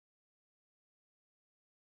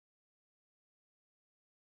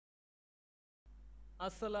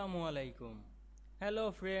Assalamu alaikum.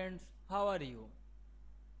 Hello friends, how are you?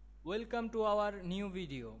 Welcome to our new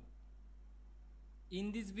video.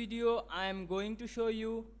 In this video I am going to show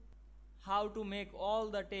you how to make all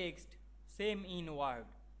the text same in Word.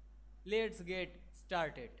 Let's get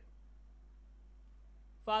started.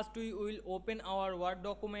 First we will open our Word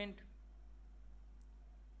document.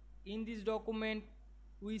 In this document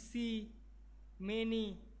we see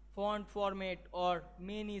many font format or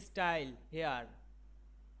many style here.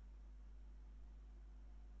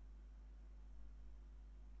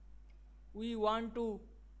 We want to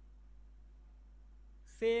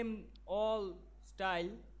same all style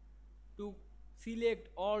to select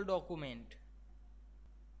all document.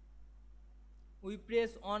 We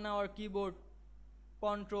press on our keyboard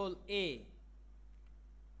Ctrl A.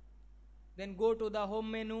 Then go to the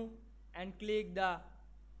home menu and click the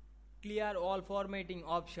clear all formatting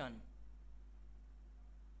option.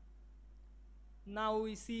 Now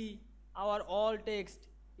we see our all text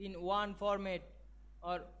in one format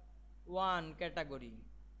or one category.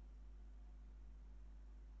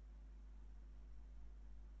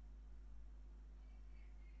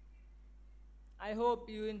 I hope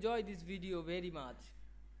you enjoy this video very much.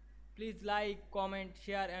 Please like, comment,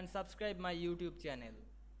 share and subscribe my YouTube channel.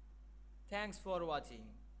 Thanks for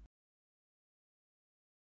watching.